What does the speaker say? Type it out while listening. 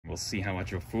We'll see how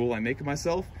much of a fool I make of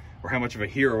myself or how much of a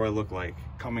hero I look like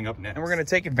coming up next. And we're gonna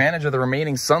take advantage of the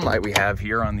remaining sunlight we have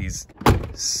here on these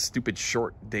stupid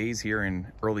short days here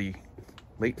in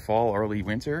late fall, early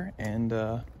winter, and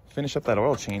finish up that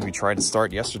oil change we tried to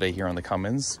start yesterday here on the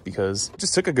Cummins, because it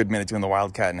just took a good minute doing the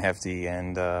Wildcat and Hefty,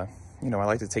 and you know, I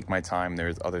like to take my time.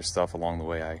 There's other stuff along the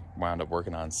way I wound up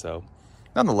working on, so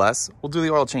nonetheless, we'll do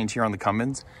the oil change here on the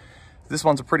Cummins. This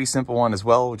one's a pretty simple one as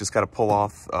well. We just got to pull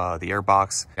off the air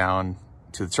box down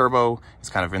to the turbo. It's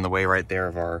kind of in the way right there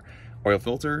of our oil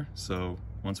filter. So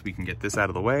once we can get this out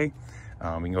of the way, we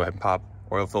can go ahead and pop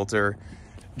oil filter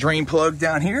drain plug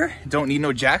down here. Don't need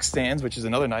no jack stands, which is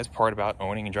another nice part about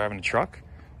owning and driving a truck,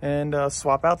 and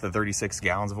swap out the 36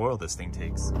 gallons of oil this thing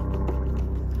takes.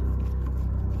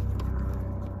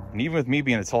 And even with me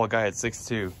being a tall guy at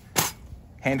 6'2",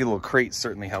 handy little crate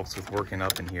certainly helps with working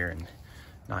up in here and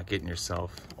not getting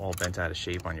yourself all bent out of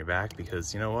shape on your back,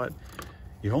 because you know what?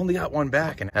 You've only got one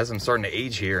back, and as I'm starting to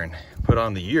age here and put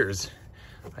on the years,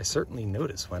 I certainly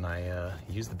notice when I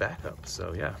use the backup.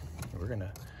 So yeah, we're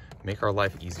gonna make our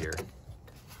life easier.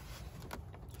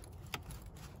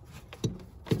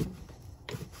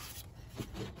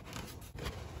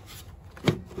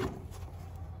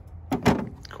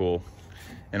 Cool.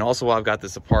 And also, while I've got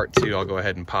this apart too, I'll go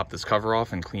ahead and pop this cover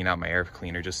off and clean out my air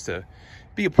cleaner just to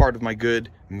be a part of my good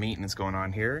maintenance going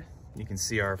on here. You can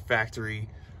see our factory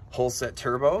whole set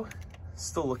turbo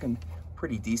still looking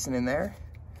pretty decent in there.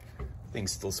 Thing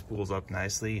still spools up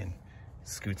nicely and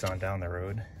scoots on down the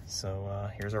road. So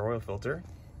here's our oil filter.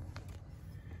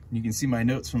 You can see my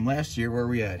notes from last year. Where are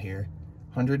we at here?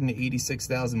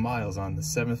 186,000 miles on the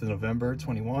 7th of November,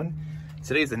 21.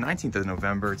 Today's the 19th of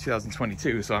November,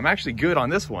 2022. So I'm actually good on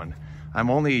this one. I'm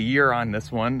only a year on this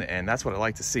one, and that's what I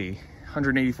like to see.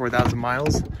 184,000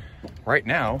 miles. Right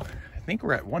now, I think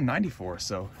we're at 194,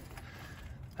 so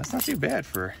that's not too bad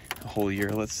for a whole year.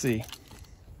 Let's see.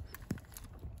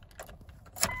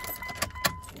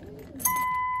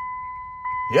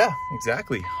 Yeah,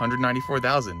 exactly,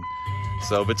 194,000.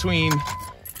 So between,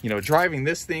 you know, driving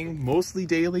this thing mostly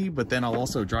daily, but then I'll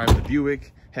also drive the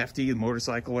Buick, Hefty, the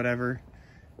motorcycle, whatever,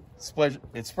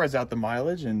 it spreads out the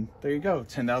mileage, and there you go,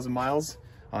 10,000 miles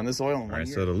on this oil in 1 year. All right,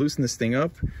 so to loosen this thing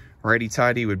up,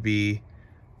 righty-tighty would be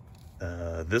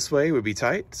this way would be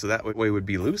tight, so that way would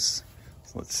be loose.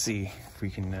 So let's see if we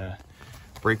can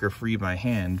break her free by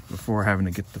hand before having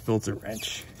to get the filter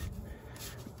wrench.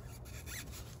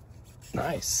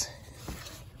 Nice.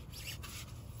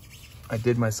 I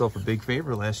did myself a big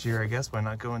favor last year, I guess, by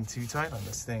not going too tight on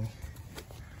this thing,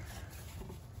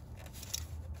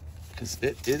 because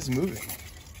it is moving.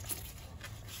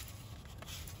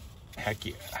 Heck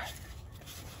yeah.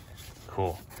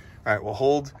 Cool. All right, well,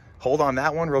 hold on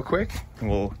that one real quick, and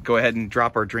we'll go ahead and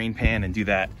drop our drain pan and do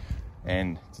that.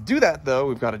 And to do that, though,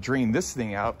 we've got to drain this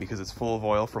thing out because it's full of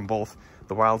oil from both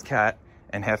the Wildcat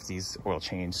and Hefty's oil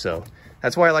change. So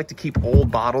that's why I like to keep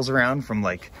old bottles around from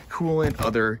like coolant,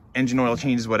 other engine oil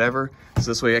changes, whatever.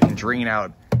 So this way I can drain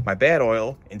out my bad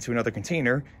oil into another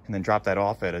container and then drop that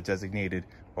off at a designated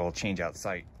oil change out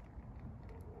site.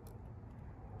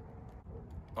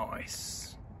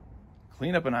 Nice.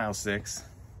 Clean up an aisle 6.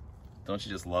 Don't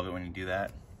you just love it when you do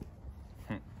that?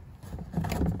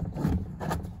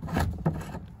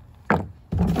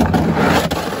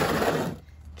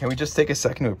 Can we just take a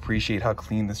second to appreciate how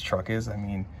clean this truck is? I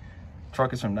mean,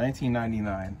 truck is from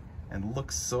 1999 and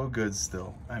looks so good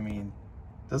still. I mean,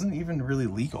 doesn't even really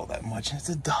leak all that much. It's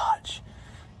a Dodge.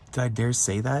 Did I dare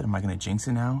say that? Am I gonna jinx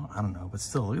it now? I don't know, but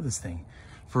still, look at this thing.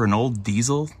 For an old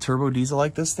diesel, turbo diesel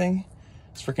like this thing,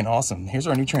 it's freaking awesome. Here's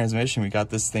our new transmission. We got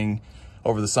this thing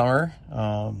over the summer.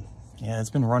 Yeah,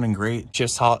 it's been running great.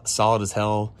 Shifts solid as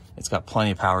hell. It's got plenty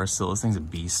of power still. This thing's a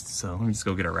beast. So let me just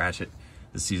go get a ratchet.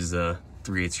 This uses a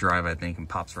 3/8 drive, I think, and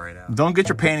pops right out. Don't get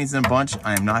your panties in a bunch.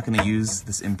 I am not going to use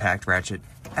this impact ratchet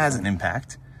as an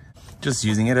impact. Just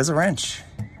using it as a wrench.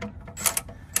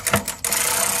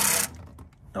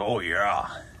 Oh yeah.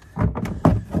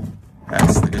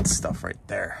 That's the good stuff right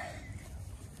there.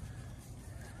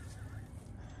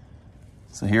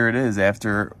 So here it is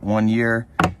after 1 year,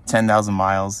 10,000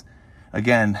 miles.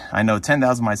 Again, I know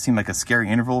 10,000 might seem like a scary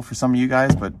interval for some of you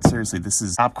guys, but seriously, this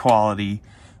is top quality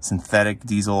synthetic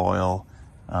diesel oil.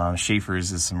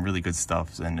 Schaefer's is some really good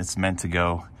stuff, and it's meant to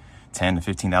go 10 to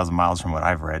 15,000 miles from what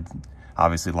I've read.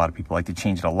 Obviously, a lot of people like to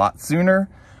change it a lot sooner,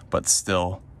 but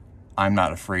still, I'm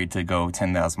not afraid to go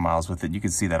 10,000 miles with it. You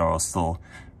can see that oil still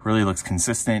really looks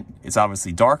consistent. It's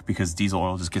obviously dark because diesel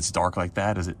oil just gets dark like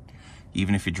that,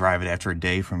 even if you drive it after a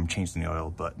day from changing the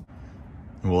oil. But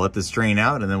we'll let this drain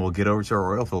out, and then we'll get over to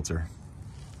our oil filter.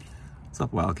 What's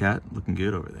up, Wildcat? Looking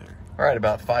good over there. All right,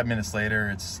 about 5 minutes later,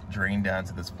 it's drained down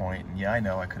to this point. And yeah, I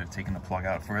know I could have taken the plug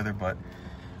out further, but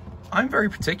I'm very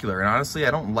particular. And honestly,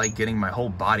 I don't like getting my whole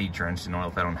body drenched in oil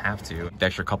if I don't have to. The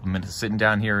extra couple minutes sitting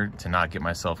down here to not get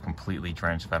myself completely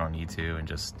drenched if I don't need to, and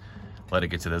just let it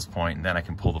get to this point. And then I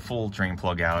can pull the full drain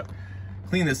plug out,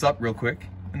 clean this up real quick,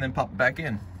 and then pop it back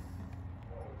in.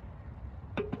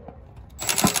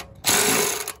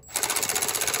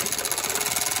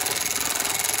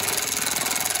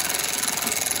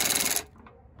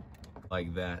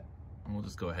 Like that. And we'll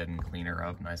just go ahead and clean her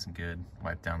up nice and good.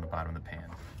 Wipe down the bottom of the pan.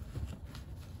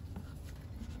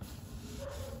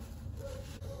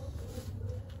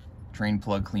 Drain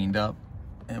plug cleaned up,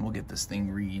 and we'll get this thing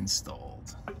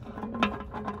reinstalled.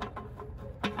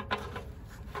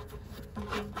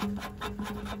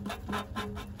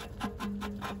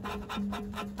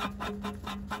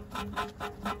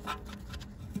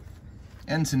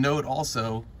 And to note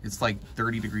also, it's like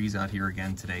 30 degrees out here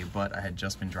again today, but I had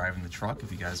just been driving the truck.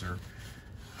 If you guys are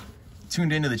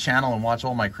tuned into the channel and watch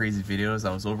all my crazy videos,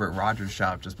 I was over at Roger's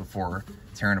shop just before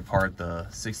tearing apart the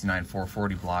 69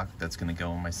 440 block that's gonna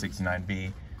go in my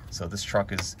 69B. So this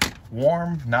truck is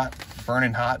warm, not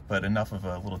burning hot, but enough of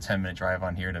a little 10-minute drive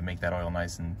on here to make that oil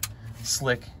nice and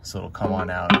slick, so it'll come on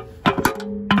out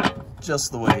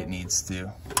just the way it needs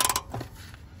to.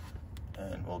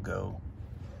 And we'll go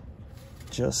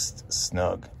just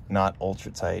snug, not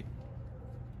ultra tight.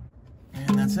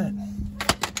 And that's it.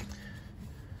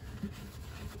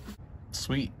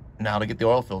 Sweet. Now to get the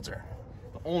oil filter.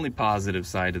 The only positive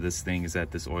side to this thing is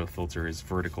that this oil filter is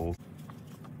vertical.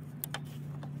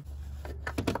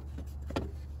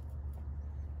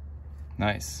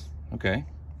 Nice. Okay.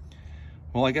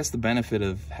 Well, I guess the benefit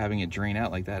of having it drain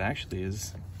out like that actually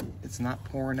is it's not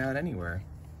pouring out anywhere.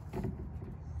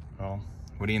 Well,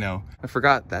 what do you know? I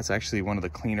forgot that's actually one of the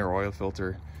cleaner oil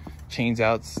filter change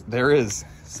outs there is.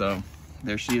 So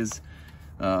there she is,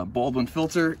 Baldwin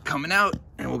filter coming out,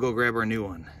 and we'll go grab our new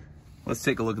one. Let's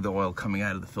take a look at the oil coming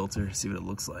out of the filter, see what it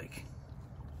looks like.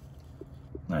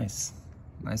 Nice,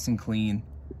 nice and clean.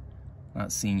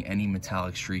 Not seeing any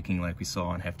metallic streaking like we saw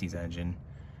on Hefty's engine.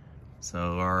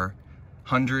 So our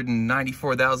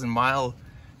 194,000 mile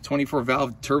 24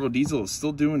 valve turbo diesel is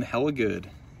still doing hella good.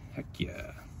 Heck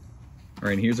yeah. All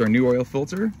right, here's our new oil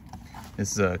filter.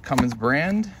 This is a Cummins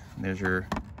brand. There's your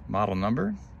model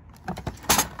number.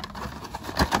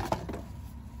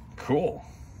 Cool,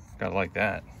 gotta like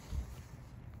that.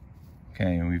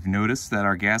 Okay, and we've noticed that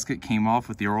our gasket came off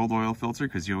with the old oil filter,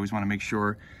 because you always wanna make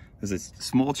sure, there's a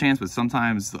small chance, but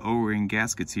sometimes the O-ring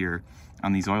gaskets here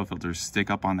on these oil filters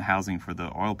stick up on the housing for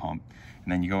the oil pump.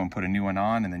 And then you go and put a new one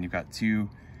on, and then you've got two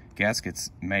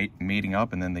gaskets mating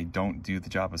up, and then they don't do the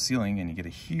job of sealing, and you get a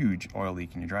huge oil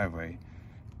leak in your driveway.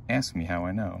 Ask me how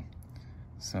I know.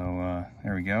 So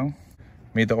there we go.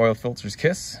 Made the oil filters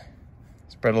kiss.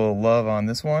 Spread a little love on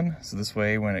this one, so this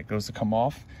way when it goes to come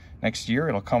off next year,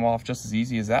 it'll come off just as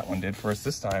easy as that one did for us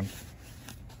this time.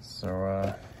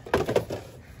 So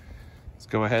let's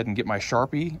go ahead and get my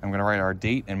Sharpie. I'm gonna write our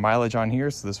date and mileage on here,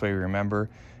 so this way we remember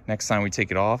next time we take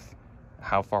it off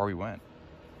how far we went.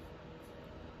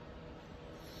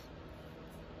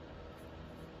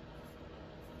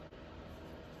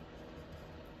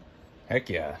 Heck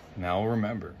yeah, now we'll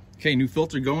remember. Okay, new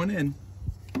filter going in.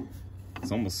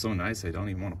 It's almost so nice I don't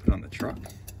even want to put it on the truck.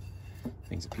 I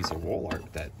think it's a piece of wall art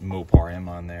with that Mopar M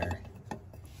on there.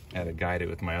 I had to guide it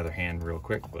with my other hand real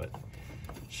quick, but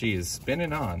she is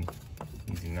spinning on.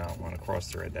 You do not want to cross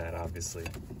thread that, obviously.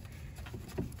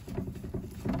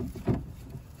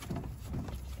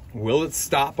 Will it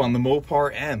stop on the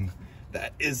Mopar M?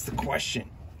 That is the question.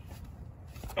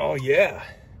 Oh yeah,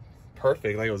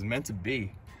 perfect, like it was meant to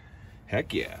be.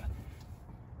 Heck yeah.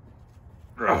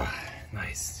 Ugh,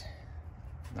 nice.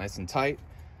 Nice and tight.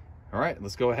 All right,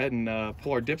 let's go ahead and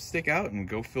pull our dipstick out and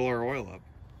go fill our oil up.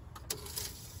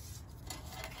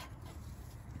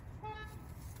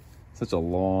 Such a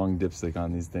long dipstick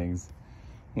on these things.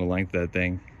 The length of that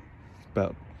thing,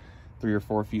 about 3 or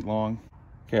 4 feet long.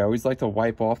 Okay, I always like to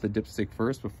wipe off the dipstick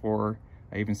first before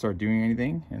I even start doing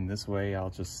anything. And this way I'll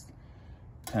just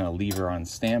kind of leave her on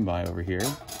standby over here.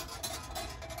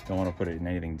 Don't want to put it in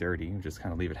anything dirty, just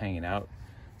kind of leave it hanging out.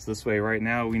 So this way right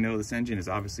now we know this engine is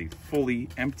obviously fully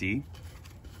empty.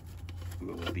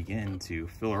 We'll begin to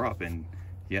fill her up, and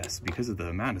yes, because of the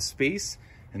amount of space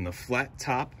and the flat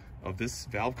top of this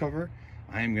valve cover,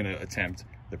 I am going to attempt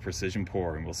the precision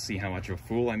pour, and we'll see how much of a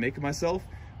fool I make of myself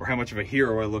or how much of a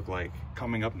hero I look like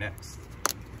coming up next.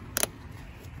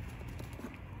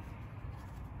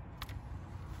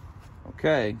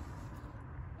 Okay,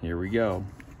 here we go.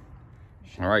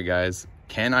 All right guys,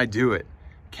 can I do it?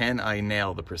 Can I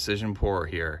nail the precision pour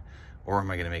here? or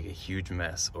am I gonna make a huge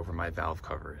mess over my valve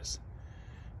covers?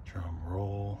 Drum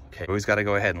roll. Okay, always gotta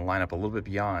go ahead and line up a little bit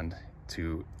beyond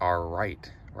to our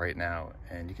right now.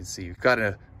 And you can see we've got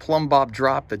a plumb bob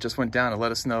drop that just went down to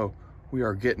let us know we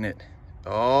are getting it.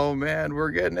 Oh man,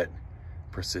 we're getting it.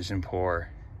 Precision pour.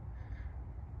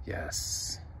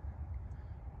 Yes.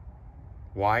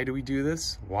 Why do we do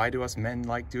this? Why do us men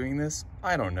like doing this?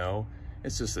 I don't know.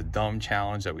 It's just a dumb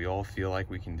challenge that we all feel like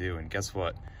we can do. And guess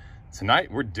what?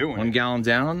 Tonight we're doing 1 gallon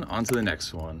down, on to the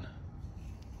next one.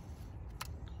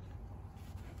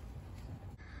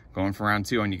 Going for round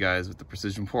 2 on you guys with the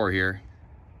precision pour here.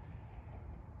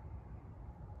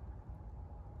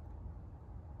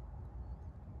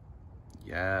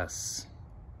 Yes.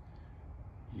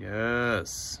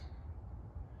 Yes.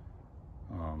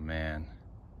 Oh man.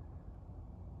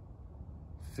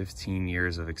 15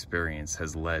 years of experience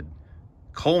has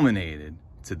culminated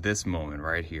to this moment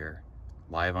right here,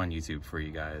 live on YouTube for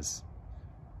you guys.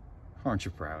 Aren't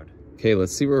you proud? Okay,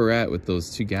 let's see where we're at with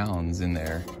those 2 gallons in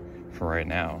there for right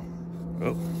now.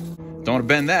 Oh, don't want to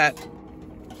bend that.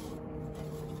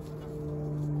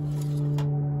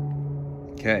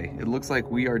 Okay, it looks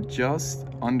like we are just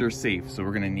under safe, so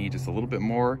we're gonna need just a little bit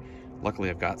more.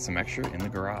 Luckily, I've got some extra in the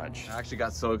garage. I actually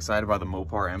got so excited by the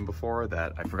Mopar M before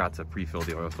that I forgot to pre-fill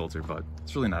the oil filter, but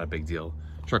it's really not a big deal.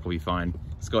 Truck will be fine.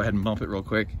 Let's go ahead and bump it real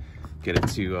quick, get it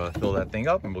to fill that thing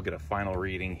up, and we'll get a final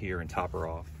reading here and top her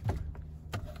off.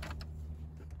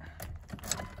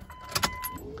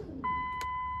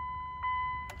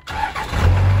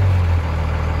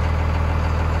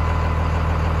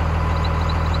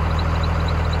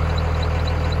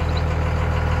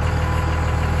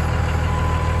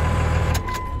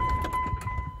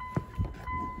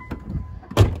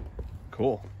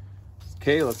 Cool.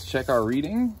 Okay, let's check our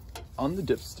reading on the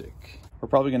dipstick. We're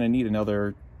probably gonna need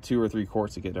another 2 or 3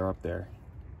 quarts to get her up there.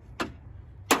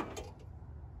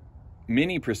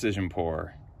 Mini precision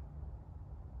pour.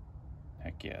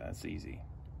 Heck yeah, that's easy.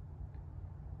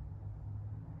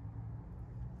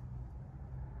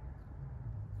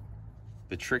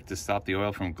 The trick to stop the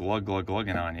oil from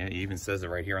glugging on you, it even says it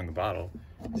right here on the bottle,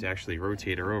 is to actually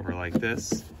rotate her over like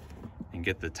this and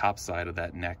get the top side of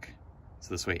that neck.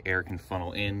 So this way air can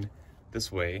funnel in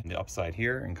this way, the upside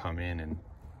here, and come in and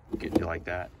get you like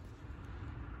that.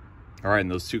 All right,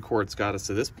 and those 2 quarts got us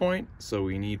to this point, so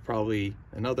we need probably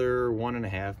another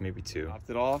 1.5, maybe 2. Topped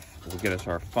it off. We'll get us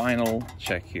our final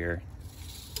check here.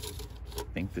 I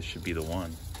think this should be the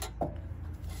one.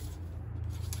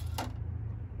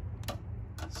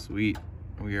 Sweet.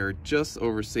 We are just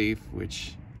over safe,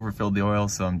 which overfilled the oil,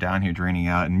 so I'm down here draining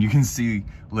out, and you can see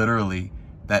literally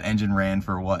that engine ran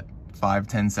for what?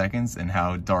 5-10 seconds, and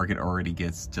how dark it already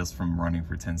gets just from running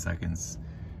for 10 seconds.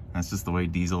 That's just the way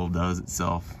diesel does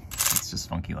itself. It's just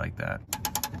funky like that.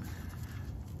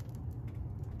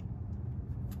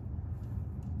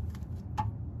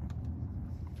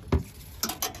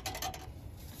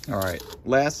 All right,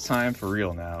 last time for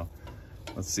real now.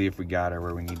 Let's see if we got her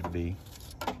where we need to be.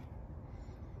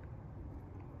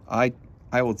 I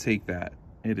will take that.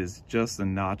 It is just a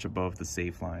notch above the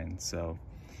safe line, so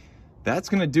that's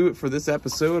gonna do it for this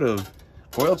episode of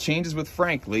Oil Changes with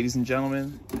Frank, ladies and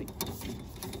gentlemen.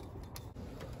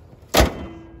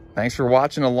 Thanks for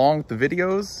watching along with the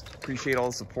videos. Appreciate all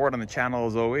the support on the channel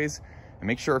as always. And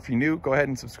make sure if you're new, go ahead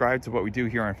and subscribe to what we do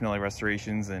here on Finelli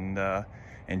Restorations, and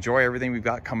enjoy everything we've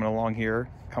got coming along here,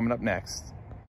 coming up next.